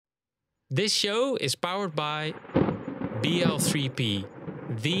This show is powered by BL3P,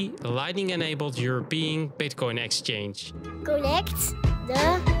 the Lightning-enabled European Bitcoin exchange. Connect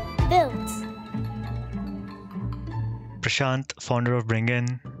the world. Prashanth, founder of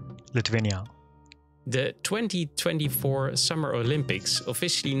Bringin, Lithuania. The 2024 Summer Olympics,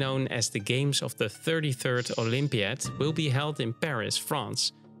 officially known as the Games of the 33rd Olympiad, will be held in Paris,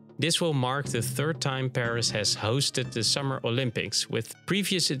 France. This will mark the third time Paris has hosted the Summer Olympics, with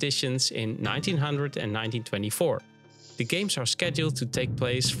previous editions in 1900 and 1924. The Games are scheduled to take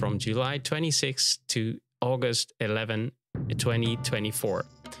place from July 26 to August 11, 2024.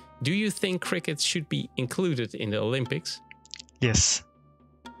 Do you think cricket should be included in the Olympics? Yes.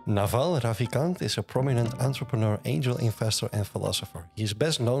 Naval Ravikant is a prominent entrepreneur, angel investor and philosopher. He is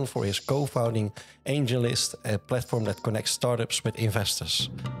best known for his co-founding AngelList, a platform that connects startups with investors.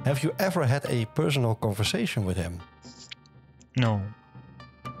 Have you ever had a personal conversation with him? No.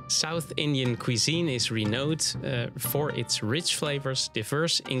 South Indian cuisine is renowned for its rich flavors,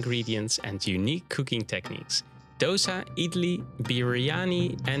 diverse ingredients and unique cooking techniques. Dosa, idli,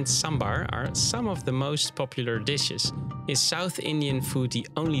 biryani and sambar are some of the most popular dishes. Is South Indian food the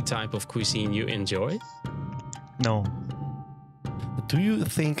only type of cuisine you enjoy? No. Do you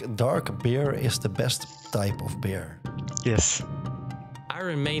think dark beer is the best type of beer? Yes.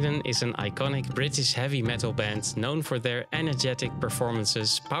 Iron Maiden is an iconic British heavy metal band known for their energetic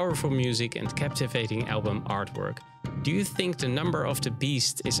performances, powerful music and captivating album artwork. Do you think The Number of the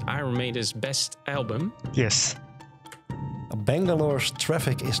Beast is Iron Maiden's best album? Yes. Bangalore's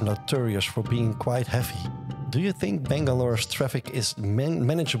traffic is notorious for being quite heavy. Do you think Bangalore's traffic is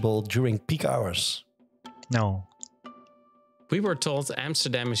manageable during peak hours? No. We were told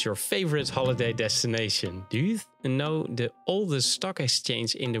Amsterdam is your favorite holiday destination. Do you know the oldest stock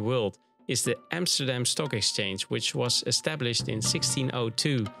exchange in the world is the Amsterdam Stock Exchange, which was established in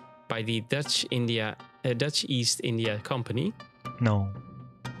 1602 by the Dutch East India Company? No.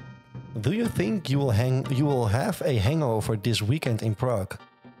 Do you think you will have a hangover this weekend in Prague?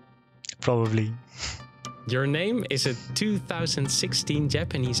 Probably. Your Name is a 2016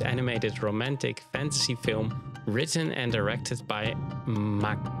 Japanese animated romantic fantasy film written and directed by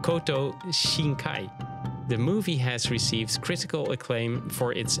Makoto Shinkai. The movie has received critical acclaim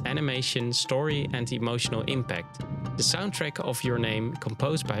for its animation, story and emotional impact. The soundtrack of Your Name,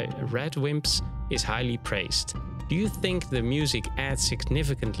 composed by Red Wimps, is highly praised. Do you think the music adds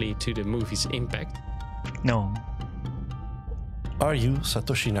significantly to the movie's impact? No. Are you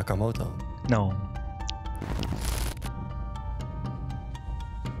Satoshi Nakamoto? No.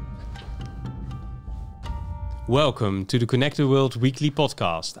 Welcome to the Connected World Weekly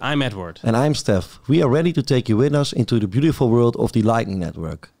Podcast. I'm Edward. And I'm Steph. We are ready to take you with us into the beautiful world of the Lightning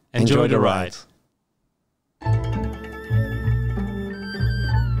Network. Enjoy the ride.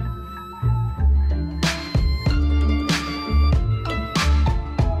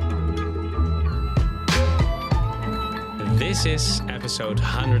 This is episode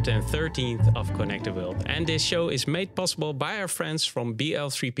 113th of Connected World, and this show is made possible by our friends from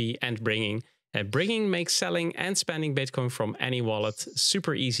BL3P and Bringin. Bringin makes selling and spending Bitcoin from any wallet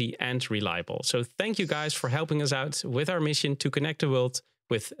super easy and reliable. So thank you guys for helping us out with our mission to connect the world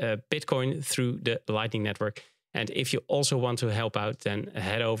with Bitcoin through the Lightning Network. And if you also want to help out, then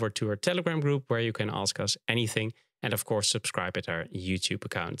head over to our Telegram group where you can ask us anything. And of course, subscribe at our YouTube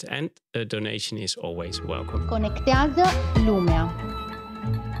account. And a donation is always welcome. Conectează lumea.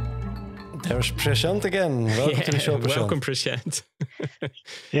 There's Prashanth again. Welcome to the show, Prashanth. Welcome, Prashanth.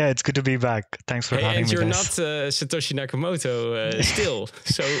 Yeah, it's good to be back. Thanks for having me. And you're guys. not Satoshi Nakamoto still.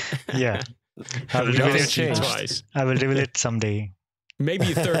 So yeah, I will reveal it twice. I will reveal it someday.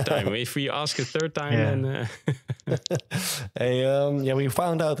 Maybe a third time. If we ask a third time, then... Hey, we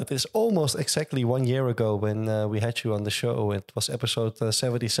found out that it's almost exactly 1 year ago when we had you on the show. It was episode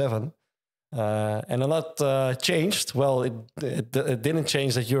 77. And a lot changed. Well, it didn't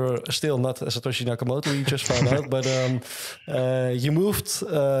change that you're still not Satoshi Nakamoto, you just found out. But you moved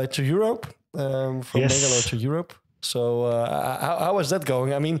to Europe, from Bangalore to Europe. So how is that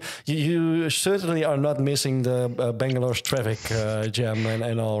going? I mean, you certainly are not missing the Bangalore's traffic jam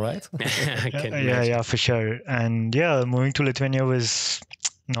and all, right? Yeah, for sure. And yeah, moving to Lithuania was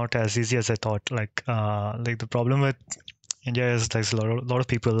not as easy as I thought. Like the problem with India is there's a lot of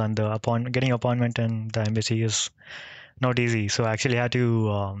people, and getting appointment in the embassy is not easy. So I actually had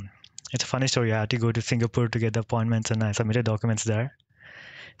to. It's a funny story. I had to go to Singapore to get the appointments, and I submitted documents there.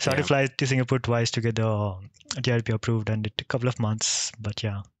 So I had to fly to Singapore twice to get the TRP approved, and it took a couple of months. But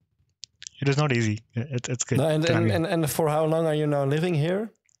yeah, it was not easy. It's good. No, and for how long are you now living here?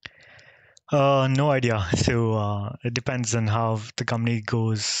 No idea. So it depends on how the company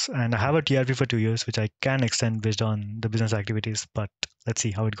goes. And I have a TRP for 2 years, which I can extend based on the business activities. But let's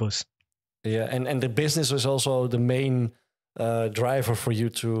see how it goes. Yeah, and the business was also the main driver for you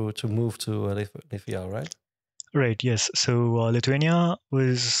to move to Lithuania, right? Right. Yes. So Lithuania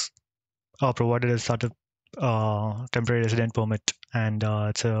was provided a startup temporary resident permit, and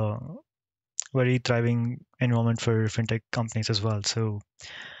it's a very thriving environment for fintech companies as well. So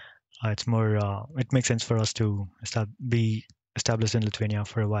it's more. It makes sense for us to be established in Lithuania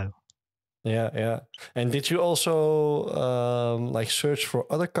for a while. Yeah, yeah. And did you also like search for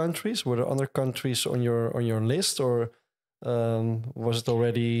other countries? Were there other countries on your list, or was it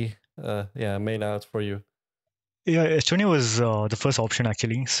already made out for you? Yeah, Estonia was the first option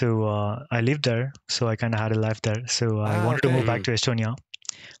actually. So I lived there, so I kind of had a life there. So I wanted to move back to Estonia.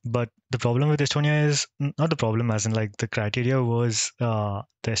 But the problem with Estonia is not the problem, as in like the criteria was the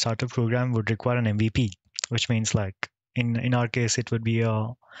startup program would require an MVP, which means like in our case it would be a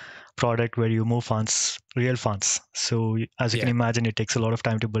product where you move funds, real funds. So as you can imagine, it takes a lot of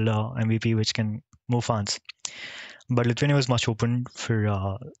time to build a MVP which can move funds. But Lithuania was much open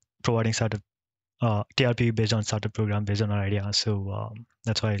for providing startup TRP based on startup program based on our idea. So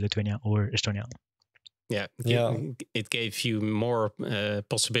that's why Lithuania over Estonia. Yeah, it gave you more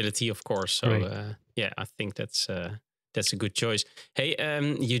possibility, of course. So right. I think that's a good choice. Hey,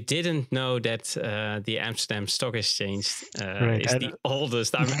 you didn't know that the Amsterdam Stock Exchange is the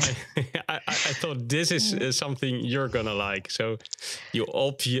oldest. I thought this is something you're gonna like. So you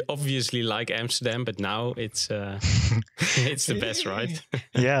obviously like Amsterdam, but now it's it's the best, right?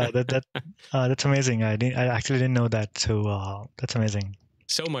 Yeah, that's amazing. I actually didn't know that. So that's amazing.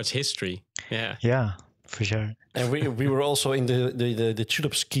 So much history. Yeah. Yeah. For sure. And we were also in the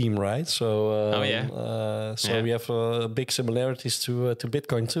tulip scheme, right? So we have big similarities to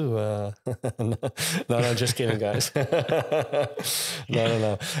Bitcoin too. No, just kidding, guys.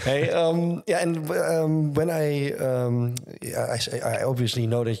 No. Hey, and when I obviously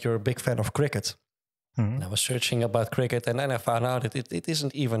know that you're a big fan of cricket. Mm-hmm. And I was searching about cricket, and then I found out that it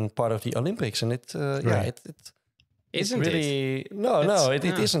isn't even part of the Olympics, and it isn't really, it?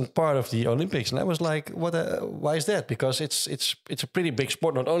 It isn't part of the Olympics, and I was like, "What? Why is that?" Because it's a pretty big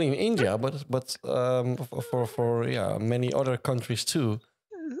sport, not only in India, but for many other countries too.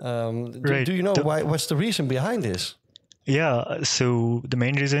 Do you know why? What's the reason behind this? Yeah, so the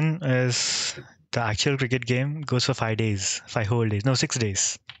main reason is the actual cricket game goes for 5 days, 5 whole days, no 6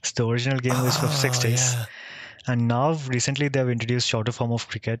 days. So the original game was for 6 days, and now recently they have introduced shorter form of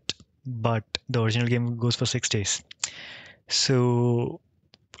cricket. But the original game goes for 6 days. So,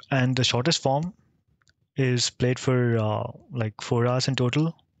 and the shortest form is played for like 4 hours in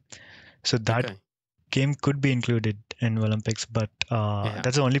total. So that game could be included in Olympics, but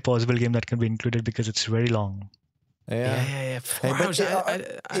that's the only possible game that can be included because it's very long. Yeah. 4 hours.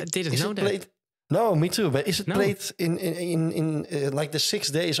 I didn't know that. No, me too. But is it played in like the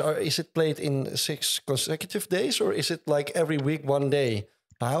 6 days, or is it played in 6 consecutive days, or is it like every week 1 day?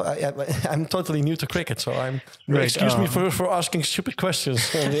 I'm totally new to cricket, so excuse me for asking stupid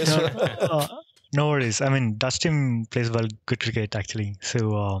questions on this. No worries. I mean, Dutch team plays good cricket actually.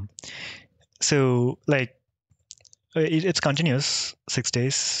 So like it's continuous 6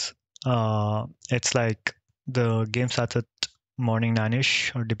 days. It's like the game starts at morning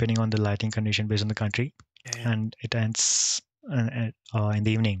 9ish, or depending on the lighting condition based on the country, and it ends in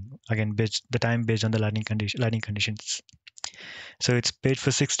the evening. Again, the time based on the lighting conditions. So it's played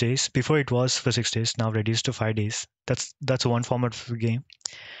for 6 days. Before it was for 6 days, now reduced to 5 days. That's one format of the game.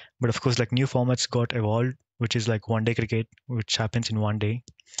 But of course, like new formats got evolved, which is like 1 day cricket, which happens in 1 day.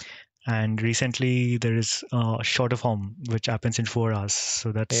 And recently there is a shorter form, which happens in 4 hours.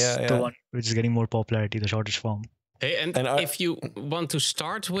 So that's the one which is getting more popularity, the shortest form. Hey, and if you want to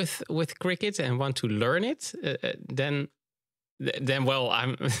start with cricket and want to learn it, then well,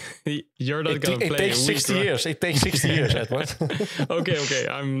 you're not gonna play. It takes 60 years. It takes 60 years, Edward. Okay.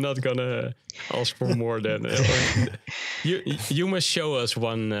 I'm not gonna ask for more than you must show us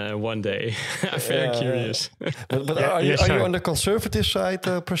one day. I'm very curious. But are you on the conservative side,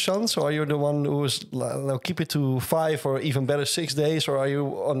 Prashanth? So are you the one who is keep it to 5 or even better 6 days, or are you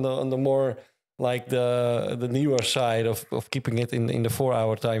on the more like the newer side of keeping it in the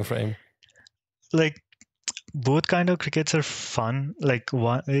 4-hour time frame? Like, both kind of crickets are fun. Like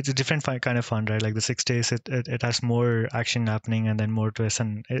it's a different kind of fun, right? Like the 6 days, it has more action happening and then more twists,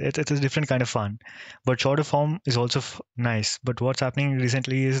 and it's a different kind of fun. But shorter form is also nice. But what's happening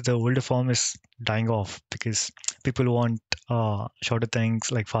recently is the older form is dying off because people want shorter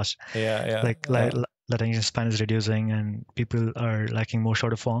things, like fast. the attention span is reducing and people are liking more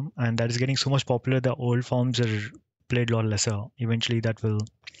shorter form, and that is getting so much popular. The old forms are played a lot lesser. Eventually, that will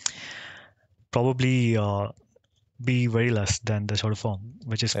probably be very less than the shorter form,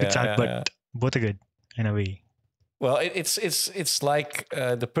 which is a bit sad, but both are good in a way. Well, it's like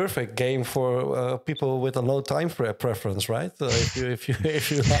the perfect game for people with a low time preference, right? If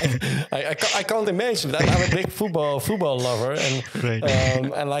you like, I can't imagine that. I'm a big football lover, and Right.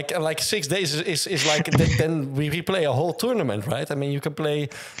 and like 6 days is like then we play a whole tournament, right? I mean, you can play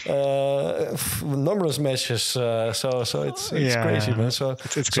numerous matches, so it's Yeah, crazy, man. So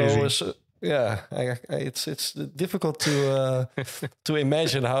it's crazy. Yeah, it's difficult to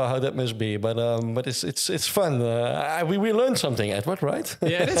imagine how that must be, but it's fun. We learned something, Edward, right?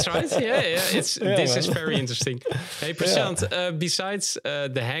 Yeah, that's right. Yeah. This man. is very interesting. Hey, Prashanth, besides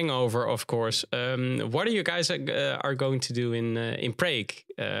the hangover, of course, what are you guys are going to do in Prague?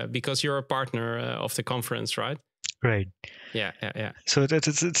 Because you're a partner of the conference, right? Right. Yeah. So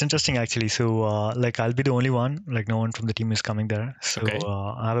it's interesting actually. So like I'll be the only one. Like no one from the team is coming there. So Okay.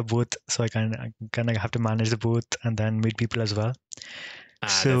 I have a booth, so I kind of have to manage the booth and then meet people as well.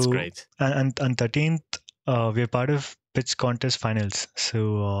 That's great. And on 13th, we're part of pitch contest finals.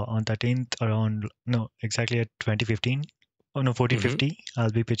 So on 13th, exactly at 2015, 1450,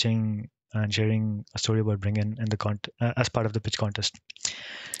 I'll be pitching and sharing a story about Bringin in the as part of the pitch contest.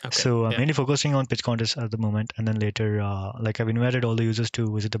 Okay. So I'm mainly focusing on pitch contests at the moment, and then later, like I've invited all the users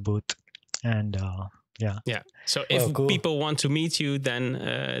to visit the booth, and yeah. So if people want to meet you,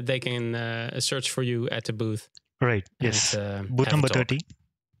 then they can search for you at the booth. Right. Yes. And, booth number 30.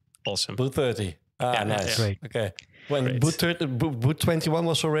 Awesome. Booth 30. Nice. Right. Okay. When booth 21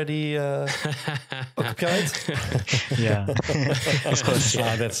 was already occupied. Yeah.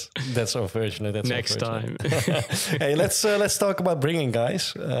 That's unfortunate. That's next time. Hey, let's talk about Bringin,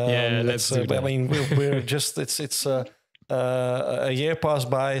 guys. Let's do that. I mean, we're just it's a year passed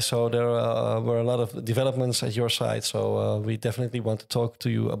by, so there were a lot of developments at your side. So we definitely want to talk to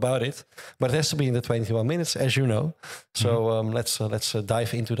you about it, but it has to be in the 21 minutes, as you know. So let's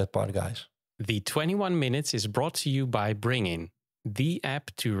dive into that part, guys. The 21 Minutes is brought to you by Bringin, the app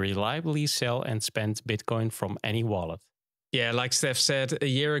to reliably sell and spend Bitcoin from any wallet. Yeah, like Steph said, a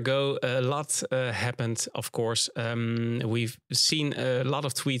year ago, a lot happened, of course. We've seen a lot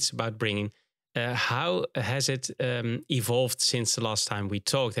of tweets about Bringin. How has it evolved since the last time we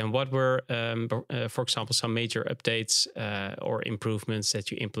talked? And what were, for example, some major updates or improvements that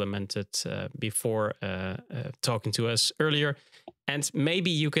you implemented before talking to us earlier? And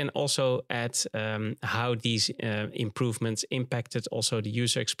maybe you can also add how these improvements impacted also the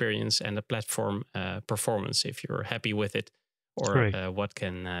user experience and the platform performance, if you're happy with it, or what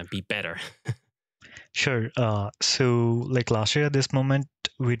can be better. Sure. So like last year at this moment,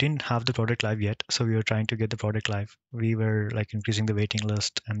 we didn't have the product live yet. So we were trying to get the product live. We were like increasing the waiting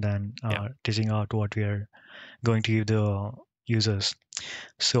list and then teasing out what we are going to give the users.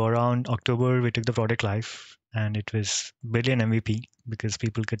 So around October, we took the product live, and it was barely an MVP because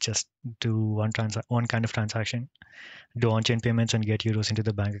people could just do one kind of transaction, do on-chain payments and get euros into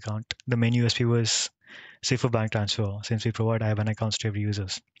the bank account. The main USP was safer bank transfer, since we provide IBAN accounts to every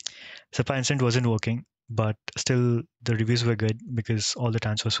users. SEPA Instant wasn't working, but still the reviews were good because all the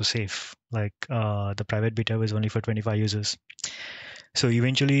transfers were safe. Like the private beta was only for 25 users. So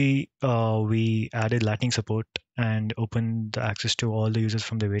eventually we added Lightning support and opened the access to all the users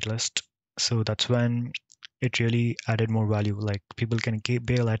from the waitlist. So that's when it really added more value. Like people can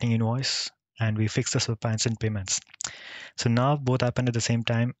pay a Lightning invoice, and we fixed the SEPA Instant payments. So now both happened at the same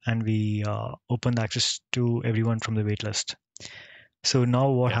time, and we opened access to everyone from the waitlist. So now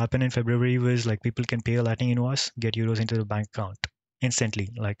what happened in February was like people can pay a Lightning invoice, get euros into the bank account instantly.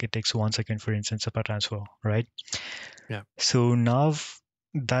 Like it takes 1 second for instant SEPA transfer, right? Yeah. So now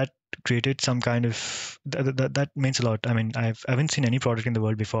that created some kind of that means a lot. I mean, I haven't seen any product in the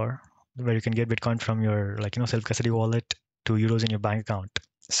world before where you can get Bitcoin from your self custody wallet to euros in your bank account.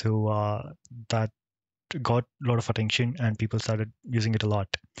 So that got a lot of attention, and people started using it a lot.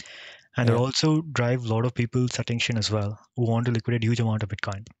 And it also drive a lot of people's attention as well, who want to liquidate huge amount of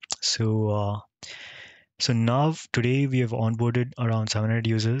Bitcoin. So now today we have onboarded around 700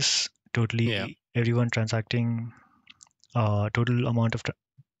 users, totally everyone transacting. Total amount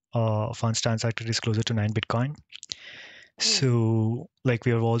of funds transacted is closer to 9 Bitcoin. So like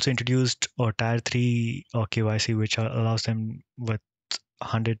we have also introduced a tier 3 KYC, which allows them with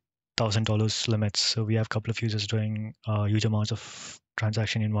 $100,000 limits. So we have a couple of users doing huge amounts of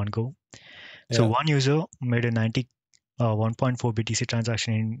transaction in one go. So one user made a 1.4 BTC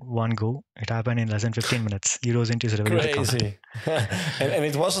transaction in one go. It happened in less than 15 minutes. Euros into his Revolut account. Crazy. and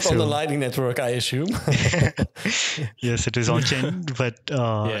it wasn't on the Lightning Network, I assume. Yes, it is on chain, but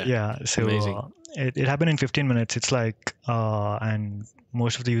so it happened in 15 minutes. It's like, and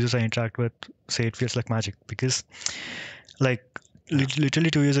most of the users I interact with say it feels like magic because, like, literally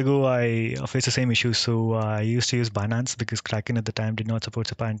 2 years ago, I faced the same issue. So I used to use Binance because Kraken at the time did not support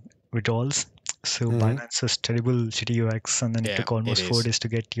SEPA withdrawals. So Binance was terrible, shitty UX, and then it took almost 4 days to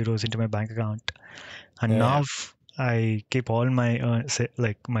get euros into my bank account. And now I keep all my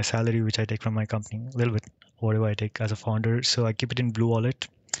my salary, which I take from my company, a little bit, whatever I take as a founder. So I keep it in Blue Wallet,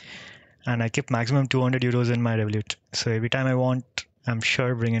 and I keep maximum 200 euros in my Revolut. So every time I want, I'm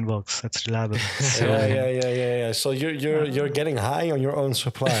sure Bringin works. That's reliable. So, yeah. So you're getting high on your own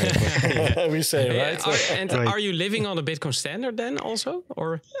supply. We say, right? Are you living on a Bitcoin standard then also,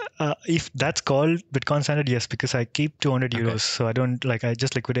 or? If that's called Bitcoin standard, yes, because I keep 200 euros. So I don't I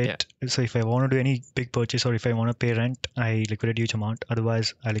just liquidate. Yeah. So if I want to do any big purchase or if I want to pay rent, I liquidate huge amount.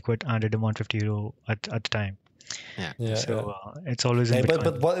 Otherwise, I liquidate 100 and 150 euro at the time. So it's always in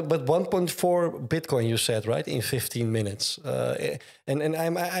Bitcoin. But 1.4 Bitcoin you said, right, in 15 minutes. And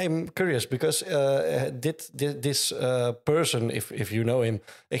I'm curious because did this person, if you know him,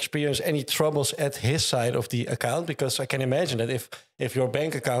 experience any troubles at his side of the account? Because I can imagine that if your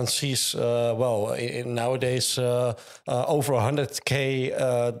bank account sees nowadays over 100K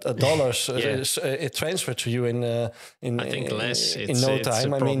dollars it transferred to you in I think less in no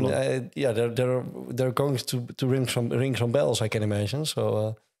time. I mean, they're going to ring some bells, I can imagine.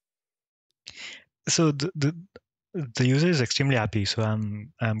 So so the user is extremely happy. So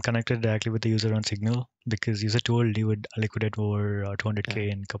I'm connected directly with the user on Signal because user told he would liquidate over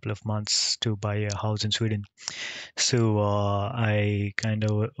 200K in a couple of months to buy a house in Sweden. So I kind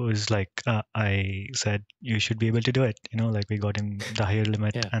of was like, I said, you should be able to do it. Like we got him the higher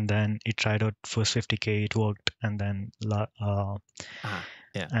limit and then he tried out first 50K, it worked. And then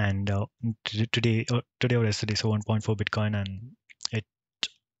today or yesterday, so 1.4 Bitcoin, and it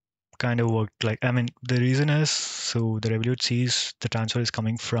kind of worked. Like, I mean, the reason is, so the Revolut sees the transfer is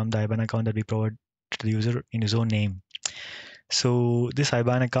coming from the IBAN account that we provide to the user in his own name. So this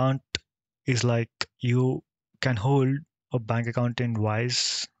IBAN account is like you can hold a bank account in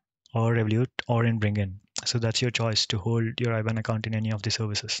Wise or Revolut or in Bringin. So that's your choice to hold your IBAN account in any of the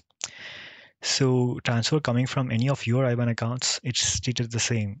services. So transfer coming from any of your IBAN accounts, it's treated the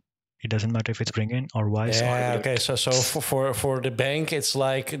same. It doesn't matter if it's Bringin or Wise. Yeah, okay. So for the bank, it's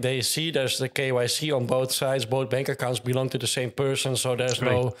like they see there's the KYC on both sides. Both bank accounts belong to the same person. So there's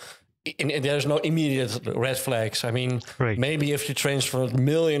no immediate red flags. I mean, maybe if you transfer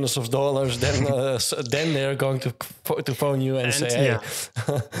millions of dollars, then they're going to phone you and say, hey.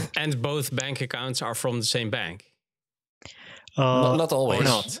 And both bank accounts are from the same bank. Not always.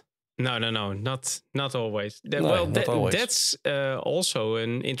 Not. No, not always. That's also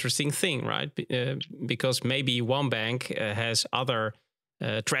an interesting thing, right? Because maybe one bank has other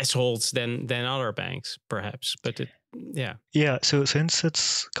thresholds than other banks, perhaps. But So since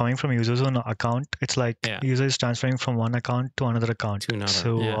it's coming from user's own account, it's like user is transferring from one account to another account.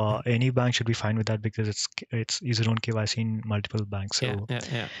 So any bank should be fine with that because it's user own KYC in multiple banks. So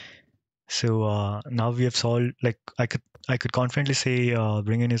So now we have solved, like I could confidently say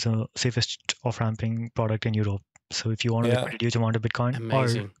Bringin is the safest off-ramping product in Europe. So if you want to liquidate a huge amount of Bitcoin,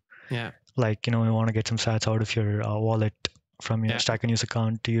 amazing. You want to get some sats out of your wallet from your Stack and Use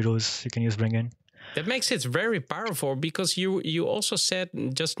account to euros, you can use Bringin. That makes it very powerful because you also said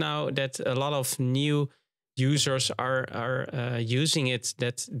just now that a lot of new users are using it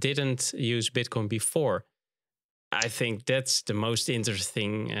that didn't use Bitcoin before. I think that's the most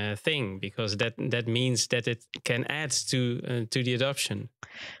interesting thing because that means that it can add to the adoption.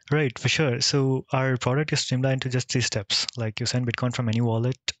 Right, for sure. So our product is streamlined to just 3 steps. Like you send Bitcoin from any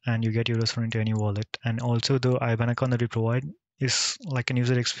wallet and you get euros from into any wallet. And also the IBAN account that we provide is like an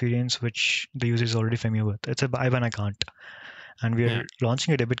user experience which the user is already familiar with. It's an IBAN account. And we are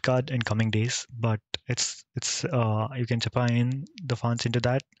launching a debit card in coming days, but it's you can supply in the funds into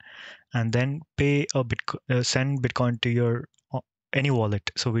that and then pay send Bitcoin to your any wallet.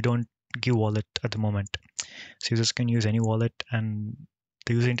 So we don't give wallet at the moment. So users can use any wallet and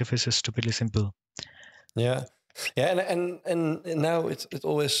the user interface is stupidly simple. Yeah, and now it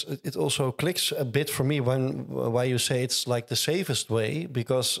also clicks a bit for me why you say it's like the safest way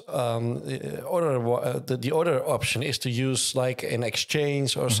because the other option is to use like an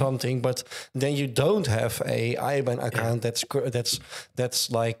exchange or something, but then you don't have a IBAN account that's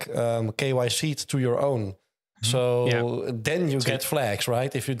like KYC'd to your own. So then you get flags,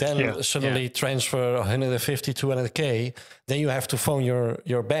 right? If you then suddenly transfer 150, 200K, then you have to phone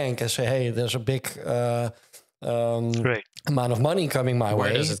your bank and say, hey, there's a big amount of money coming my way.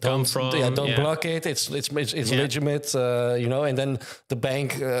 Where does it come from? Yeah, don't block it. It's legitimate, and then the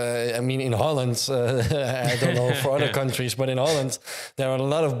bank. I mean, in Holland, I don't know for other countries, but in Holland, there are a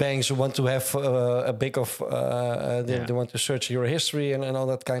lot of banks who want to have a big of. They want to search your history and all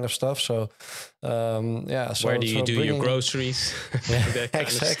that kind of stuff. So, So where do you do your groceries? That kind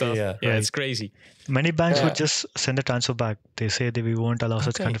of stuff. Yeah, it's crazy. Many banks would just send a transfer back. They say that we won't allow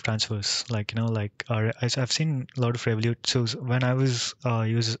such kind of transfers. I've seen a lot of Revolut. So when I was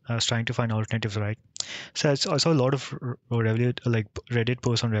trying to find alternatives, right? So I saw a lot of Revolut, like Reddit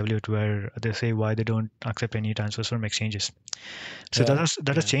posts on Revolut, where they say why they don't accept any transfers from exchanges. So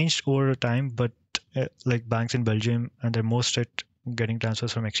that has changed over time. But like banks in Belgium, and they're most strict getting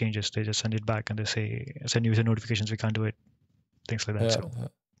transfers from exchanges. They just send it back and they say send user notifications. We can't do it. Things like that.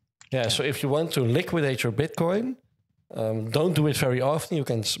 So if you want to liquidate your Bitcoin, don't do it very often. You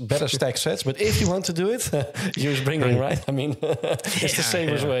can better stack sets. But if you want to do it, use Bringin, right? I mean, it's the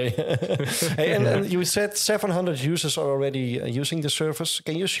safest way. Hey, and you said 700 users are already using the service.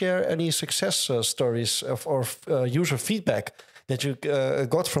 Can you share any success stories or user feedback that you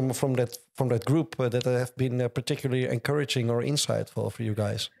got from that group that have been particularly encouraging or insightful for you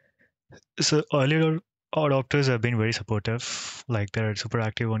guys? So earlier adopters have been very supportive. Like they're super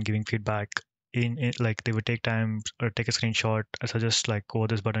active on giving feedback. In like they would take time or take a screenshot, suggest like, oh,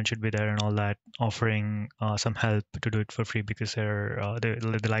 this button should be there and all that, offering some help to do it for free because they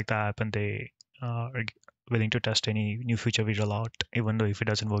like the app and they are willing to test any new feature we roll out. Even though if it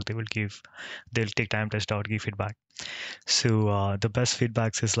doesn't work, they'll take time, test out, give feedback. So the best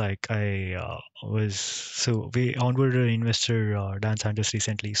feedbacks is like we onboarded an investor, Dan Sanders,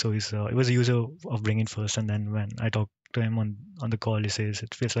 recently. So he was a user of Bringin first, and then when I talked to him on the call, he says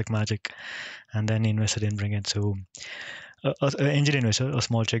it feels like magic, and then he invested in Bringin. So an angel investor, a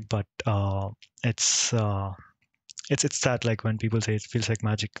small check, but it's that, like when people say it feels like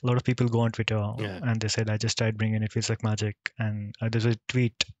magic, a lot of people go on Twitter and they said, I just tried Bringin, it feels like magic. And there's a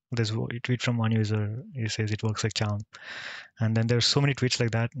tweet from one user, he says it works like charm. And then there's so many tweets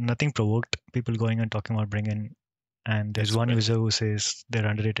like that, nothing provoked people going and talking about Bringin. And there's one user who says they're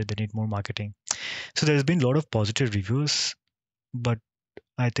underrated, they need more marketing. So there's been a lot of positive reviews, but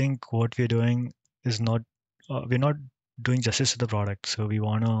I think what we're doing is we're not doing justice to the product. So we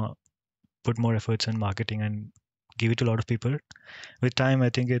want to put more efforts in marketing and give it to a lot of people. With time, I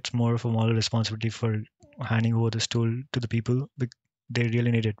think it's more of a moral responsibility for handing over this tool to the people. They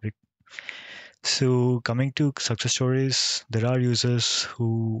really need it. So coming to success stories, there are users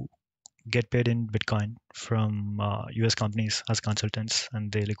who get paid in Bitcoin from US companies as consultants,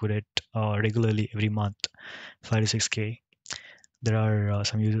 and they liquidate regularly every month, 5 to 6K. There are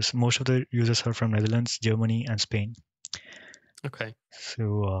some users. Most of the users are from Netherlands, Germany, and Spain. Okay.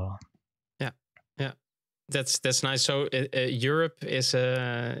 So that's nice. So Europe is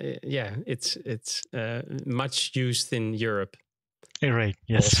it's much used in Europe. Right.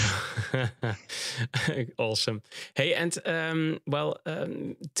 Yes. Awesome. Hey, and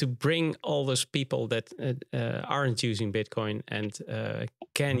to bring all those people that aren't using Bitcoin and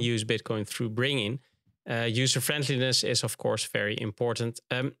can use Bitcoin through Bringin, user friendliness is of course very important.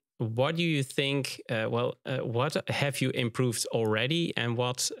 What do you think? What have you improved already, and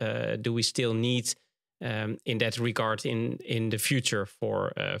what do we still need in that regard in the future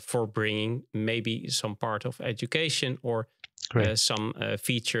for Bringin? Maybe some part of education or some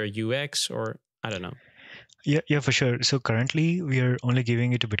feature UX, or I don't know. Yeah, for sure. So currently we are only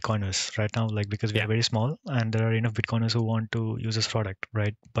giving it to Bitcoiners right now, like because we are very small and there are enough Bitcoiners who want to use this product,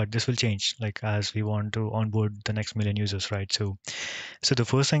 right? But this will change, like as we want to onboard the next million users, right? So the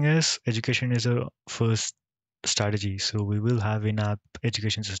first thing is education is a first strategy. So we will have in-app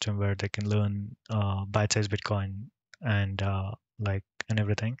education system where they can learn bite-sized Bitcoin and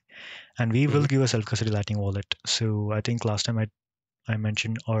everything. And we will give a self-custody Lightning wallet. So I think last time I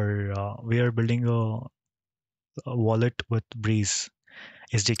mentioned, we are building a wallet with Breeze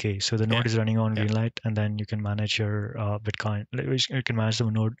SDK. So the node is running on Greenlight, and then you can manage your Bitcoin, which you can manage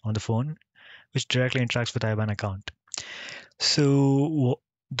the node on the phone, which directly interacts with IBAN account. So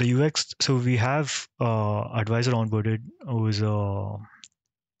the UX, so we have advisor onboarded who is a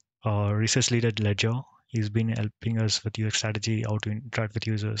research lead at Ledger. He's been helping us with UX strategy, how to interact with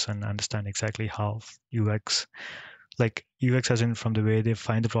users and understand exactly how UX as in from the way they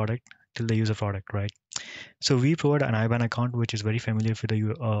find the product till they use the product, right? So we provide an IBAN account, which is very familiar for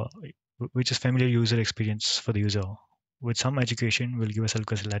which is familiar user experience for the user. with some education, we'll give a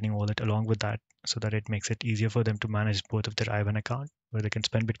self-custody Lightning wallet along with that, so that it makes it easier for them to manage both of their IBAN account, where they can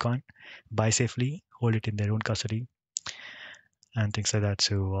spend Bitcoin, buy safely, hold it in their own custody, and things like that.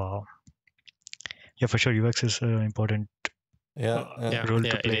 So yeah, for sure, UX is an important role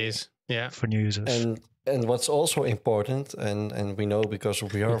to play it is. Yeah. for new users. And what's also important, and we know because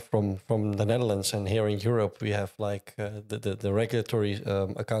we are from the Netherlands, and here in Europe we have like the regulatory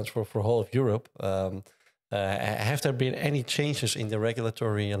accounts for whole of Europe. Have there been any changes in the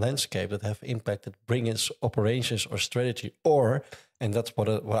regulatory landscape that have impacted Bringin's operations or strategy? Or, and that's what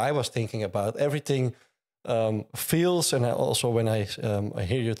I was thinking about, everything feels, and also when I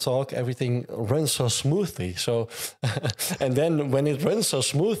hear you talk, everything runs so smoothly. So, and then when it runs so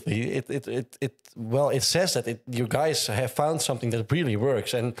smoothly, it says that you guys have found something that really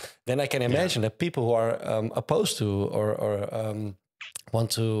works. And then I can imagine that people who are opposed to or want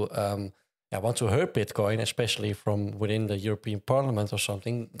to hurt Bitcoin, especially from within the European Parliament or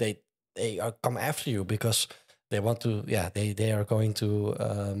something, they come after you because they want to. They are going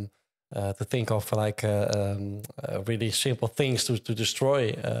to think of like really simple things to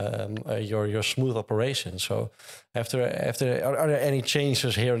destroy your smooth operation. So, are there any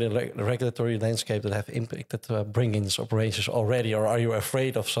changes here in the regulatory landscape that have impacted Bringin's operations already, or are you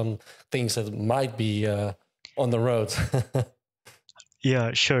afraid of some things that might be on the road?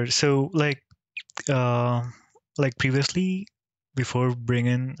 Yeah, sure. So like previously, before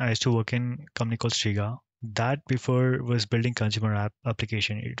Bringin, I used to work in a company called Striga. That before was building consumer app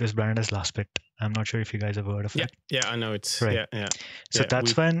application. It was branded as Lastbit. I'm not sure if you guys have heard of it. Yeah, I know it. Right. Yeah. So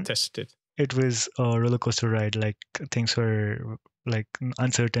that's when tested it. It was a roller coaster ride. Like things were like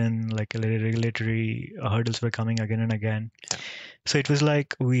uncertain, like regulatory hurdles were coming again and again. Yeah. So it was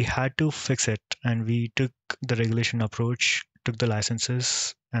like we had to fix it, and we took the regulation approach, took the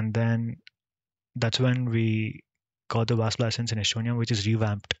licenses, and then that's when we got the WASP license in Estonia, which is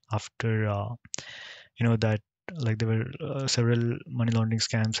revamped after that like there were several money laundering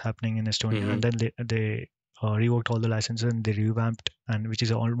scams happening in Estonia, and then they revoked all the licenses and they revamped, and which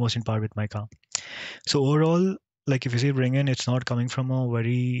is almost in par with MiCA. So overall, like if you see Bringin, it's not coming from a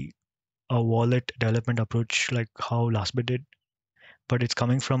wallet development approach like how Lastbit did, but it's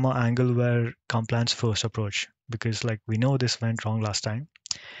coming from an angle where compliance first approach, because like we know this went wrong last time,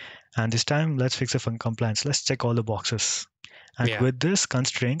 and this time let's fix it for compliance. Let's check all the boxes. And with this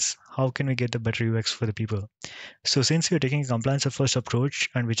constraints, how can we get the better UX for the people? So since we're taking a compliance first approach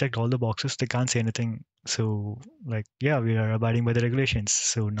and we checked all the boxes, they can't say anything. So like, we are abiding by the regulations.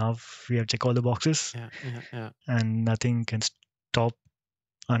 So now we have checked all the boxes and nothing can stop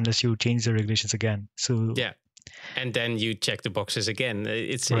unless you change the regulations again. So and then you check the boxes again.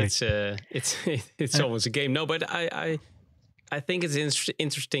 It's almost a game. No, but I think it's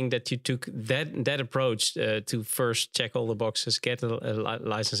interesting that you took that approach to first check all the boxes, get a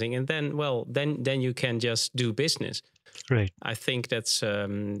licensing, and then you can just do business. Right. I think that's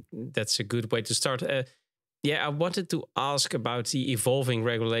a good way to start. I wanted to ask about the evolving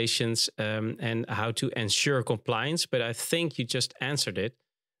regulations and how to ensure compliance, but I think you just answered it.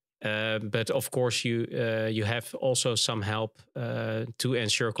 But of course, you have also some help to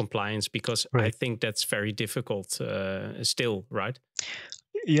ensure compliance, because I think that's very difficult still, right?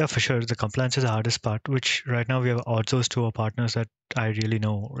 Yeah, for sure. The compliance is the hardest part, which right now we have outsourced to our partners that I really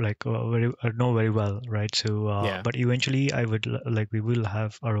know, know very well, right? So, but eventually, we will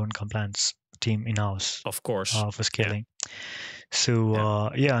have our own compliance team in-house, of course, for scaling. So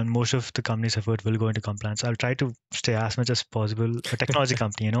and most of the company's effort will go into compliance. I'll try to stay as much as possible a technology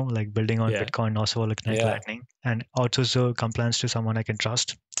company, like building on Bitcoin, also Lightning, and outsource the compliance to someone I can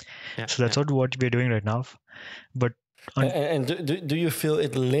trust. So that's what we're doing right now. But do you feel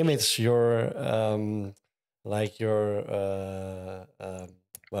it limits your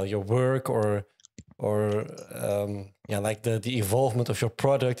your work or like the evolvement of your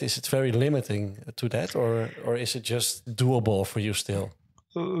product? Is it very limiting to that, or is it just doable for you still?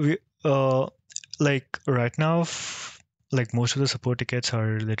 Like right now, like most of the support tickets are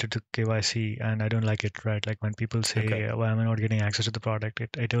related to KYC, and I don't like it, right? Like when people say, why am I not getting access to the product?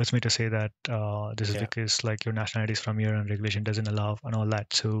 It hurts me to say that this is because like your nationality is from here and regulation doesn't allow and all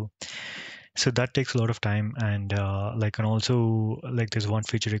that. So that takes a lot of time, and also like there's one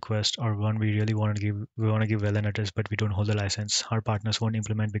feature request or one we really want to give. We want to give well an address, but we don't hold the license. Our partners won't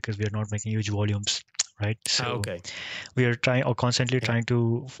implement because we are not making huge volumes, right? So we are constantly trying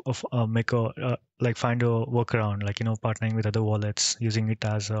to make find a workaround, partnering with other wallets, using it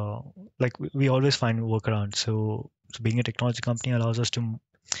as we always find workaround. So being a technology company allows us to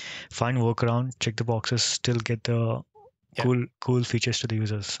find workaround, check the boxes, still get the cool features to the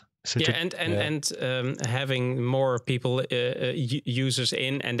users. So yeah, and having more people, users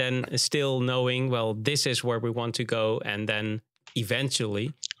in, and then still knowing, well, this is where we want to go, and then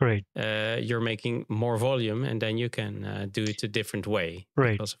eventually, right, you're making more volume, and then you can do it a different way.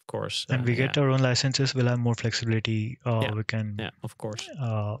 right. Because of course, And we get our own licenses. We'll have more flexibility. We can of course,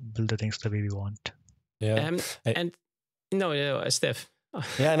 build the things the way we want. Yeah. And no, Steph.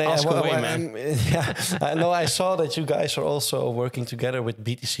 Yeah, no, Ask away, man. I know. I saw that you guys are also working together with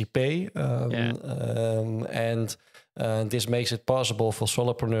BTC Pay, and this makes it possible for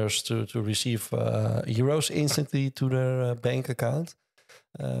solopreneurs to receive euros instantly to their bank account.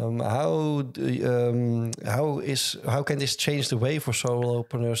 How can this change the way for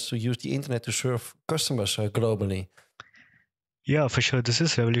solopreneurs to use the internet to serve customers globally? Yeah, for sure. This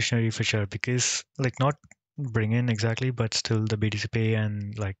is revolutionary for sure, because like not Bringin exactly, but still the BTC Pay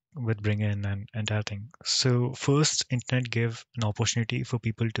and like with Bringin and entire thing. So first, internet gave an opportunity for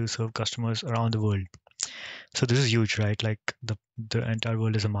people to serve customers around the world. So this is huge, right? Like the entire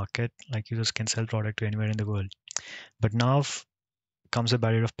world is a market. Like users can sell product to anywhere in the world. But now comes a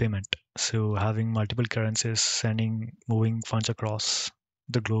barrier of payment. So having multiple currencies, moving funds across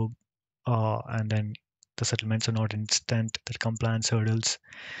the globe, and then the settlements are not instant. That compliance hurdles,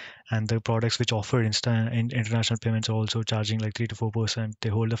 and the products which offer international payments are also charging like 3 to 4%. They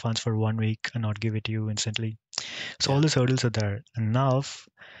hold the funds for 1 week and not give it to you instantly. So all these hurdles are there. And now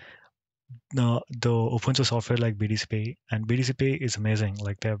the open source software like BTC Pay, and BTC Pay is amazing.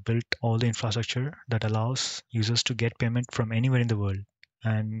 Like they have built all the infrastructure that allows users to get payment from anywhere in the world,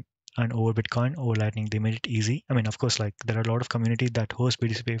 and over Bitcoin, over Lightning, they made it easy. I mean, of course, like there are a lot of community that host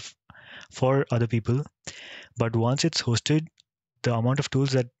BTC Pay for other people, but once it's hosted, the amount of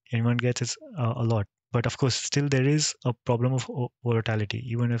tools that anyone gets is a lot. But of course, still there is a problem of volatility.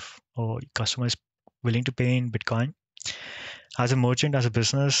 Even if a customer is willing to pay in Bitcoin, as a merchant, as a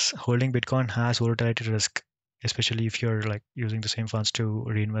business, holding Bitcoin has volatility risk, especially if you're like using the same funds to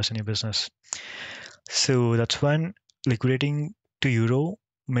reinvest in your business. So that's when liquidating to euro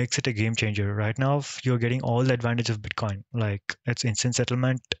makes it a game changer. Right now, you're getting all the advantage of Bitcoin, like it's instant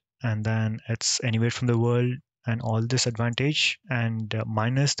settlement, and then it's anywhere from the world, and all this advantage, and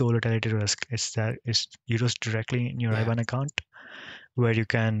minus the volatility risk. It's euros directly in your IBAN account, where you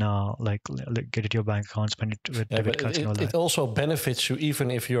can get it your bank account, spend it with debit cards and all that. It also benefits you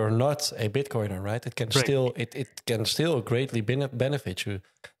even if you're not a Bitcoiner, right? It can still greatly benefit you.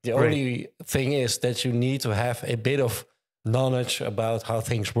 The only thing is that you need to have a bit of knowledge about how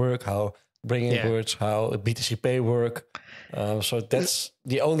things work, how Bringin works, how BTC Pay work. So that's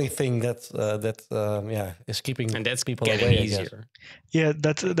the only thing that is keeping people away. Easier. Yeah,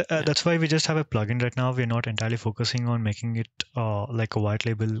 that's why we just have a plugin right now. We're not entirely focusing on making it like a white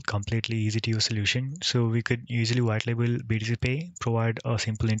label, completely easy to use solution. So we could easily white label BTC Pay, provide a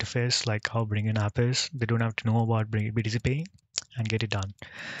simple interface like how Bringin app is. They don't have to know about BTC Pay and get it done.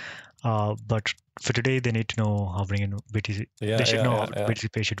 But for today, they need to know how Bringin BTC. They should know how BTC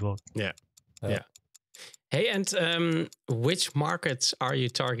Pay should work. Yeah. Hey, and which markets are you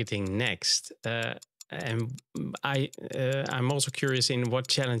targeting next? And I'm also curious in what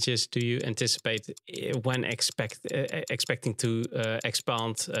challenges do you anticipate when expecting to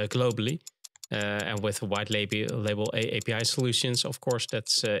expand globally, and with white label API solutions. Of course,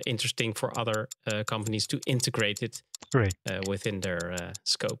 that's interesting for other companies to integrate it within their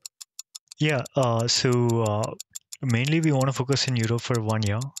scope. Yeah. So mainly we want to focus in Europe for 1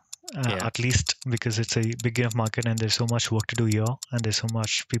 year. At least, because it's a big enough market and there's so much work to do here, and there's so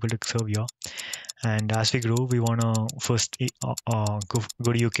much people to serve here. And as we grow, we want to first go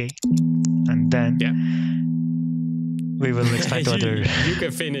to UK, and then we will expand to other. You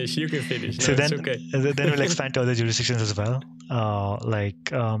can finish. So then we'll expand to other jurisdictions as well.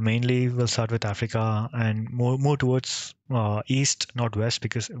 Mainly we'll start with Africa and more towards east, not west,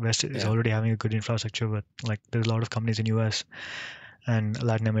 because west is already having a good infrastructure. But like there's a lot of companies in US and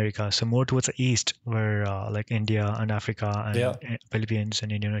Latin America, so more towards the east, where like India and Africa and Philippines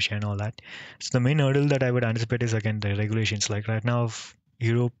and Indonesia and all that. So the main hurdle that I would anticipate is again the regulations. Like right now,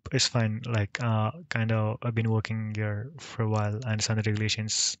 Europe is fine. Like kind of I've been working here for a while and understand the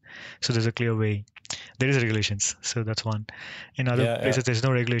regulations. So there's a clear way. There is regulations, so that's one. In other places, there's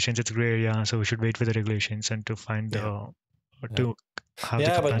no regulations. It's a gray area, so we should wait for the regulations and to find but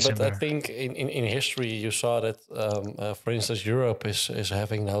I think in history you saw that, for instance, Europe is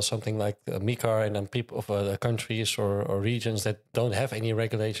having now something like MiCAR, and then people of other countries or regions that don't have any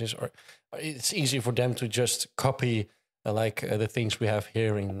regulations, or it's easy for them to just copy like the things we have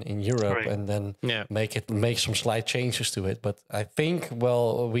here in Europe, Right. and then make some slight changes to it. But I think,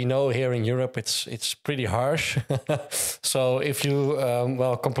 well, we know here in Europe it's pretty harsh. So if you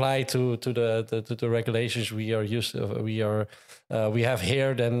comply to the regulations we are used to, we have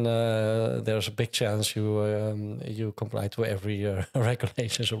here, then there's a big chance you comply to every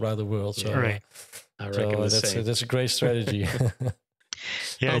regulations around the world. So Right. I reckon that's a great strategy.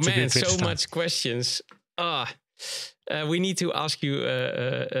 Yeah, oh it's a man, great way to so start. much questions. We need to ask you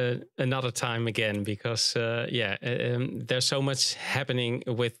another time again because there's so much happening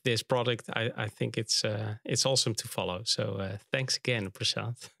with this product. I think it's awesome to follow. So thanks again,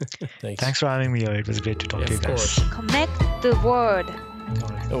 Prashanth. Thanks for having me here. It was great to talk to you of guys. course. Connect the world.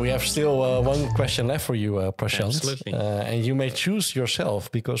 We have still one question left for you, Prashanth. Absolutely. And you may choose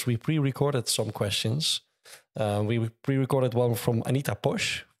yourself because we pre-recorded some questions. We pre-recorded one from Anita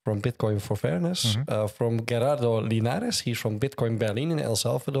Posch from Bitcoin for Fairness, from Gerardo Linares, he's from Bitcoin Berlin in El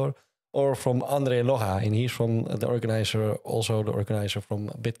Salvador, or from Andre Loja, and he's from the organizer from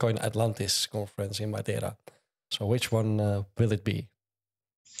Bitcoin Atlantis conference in Madeira. So which one will it be?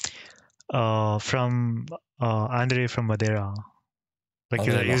 From Andre from Madeira,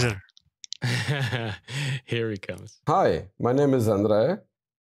 regular Andre user. Here he comes. Hi, my name is Andre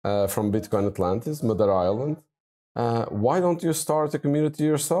from Bitcoin Atlantis, Madeira Island. Why don't you start a community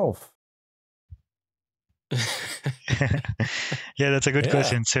yourself? Yeah, that's a good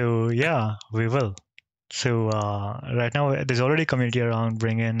question. So yeah, we will. So right now there's already a community around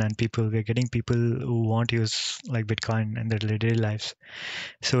Bringin, and we're getting people who want to use like Bitcoin in their daily lives.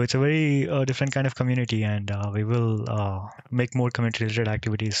 So it's a very different kind of community, and we will make more community-related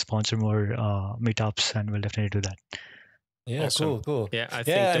activities, sponsor more meetups, and we'll definitely do that. Yeah, Awesome. cool. Yeah, I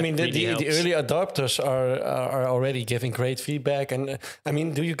think that really the helps. early adopters are already giving great feedback. And I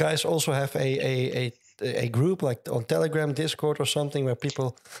mean, do you guys also have a group like on Telegram, Discord, or something where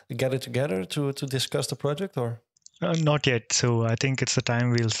people gather together to discuss the project? Or Not yet. So I think it's the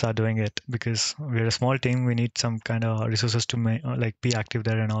time we'll start doing it because we're a small team. We need some kind of resources to be active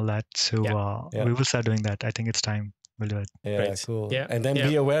there and all that. So we will start doing that. I think it's time. We'll do it. yeah, Great. cool. Yeah, And then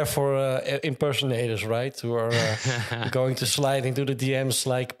be aware for impersonators, right? Who are going to slide into the DMs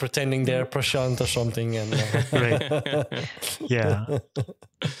like pretending they're Prashanth or something. And Right. Yeah.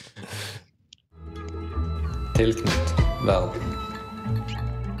 Helt nytt. Well.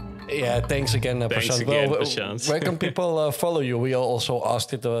 yeah, thanks again, Thanks Prashanth. again, Well, Prashanth. where can people follow you? We also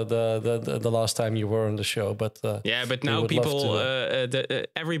asked it the last time you were on the show, but Yeah, but we now would love people, to,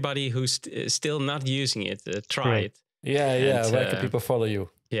 everybody who's still not using it, try Right. it. yeah. And, Where can people follow you?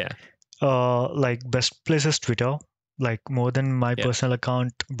 Yeah. Like best place is Twitter. Like more than my personal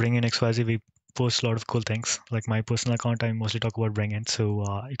account, Bringin XYZ, we post a lot of cool things. Like my personal account, I mostly talk about Bringin. So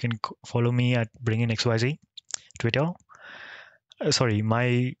you can follow me at Bringin XYZ, Twitter. Sorry,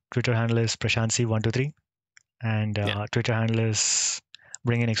 my Twitter handle is Prashanthi123, and Twitter handle is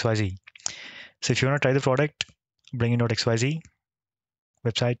Bringin XYZ. So if you want to try the product, Bringin.xyz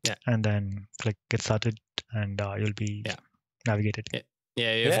website, and then click get started, and you'll be navigated.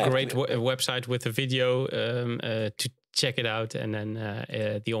 Yeah, you have a great website with a video to check it out, and then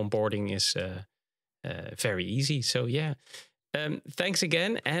the onboarding is very easy. So yeah, thanks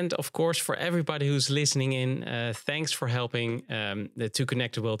again, and of course for everybody who's listening in, thanks for helping to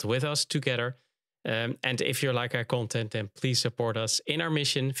connect the world with us together. And if you like our content, then please support us in our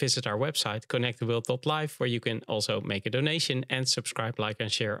mission. Visit our website, connecttheworld.live, where you can also make a donation and subscribe, like,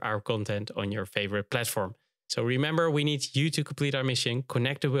 and share our content on your favorite platform. So remember, we need you to complete our mission,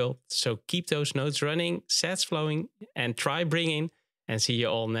 connect the world. So keep those nodes running, sats flowing, and try Bringin. And see you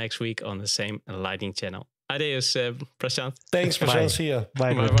all next week on the same Lightning channel. Adios, Prashanth. Thanks, Prashanth. See ya.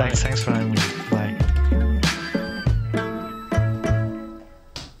 Bye. Bye-bye. Thanks for having me. Bye.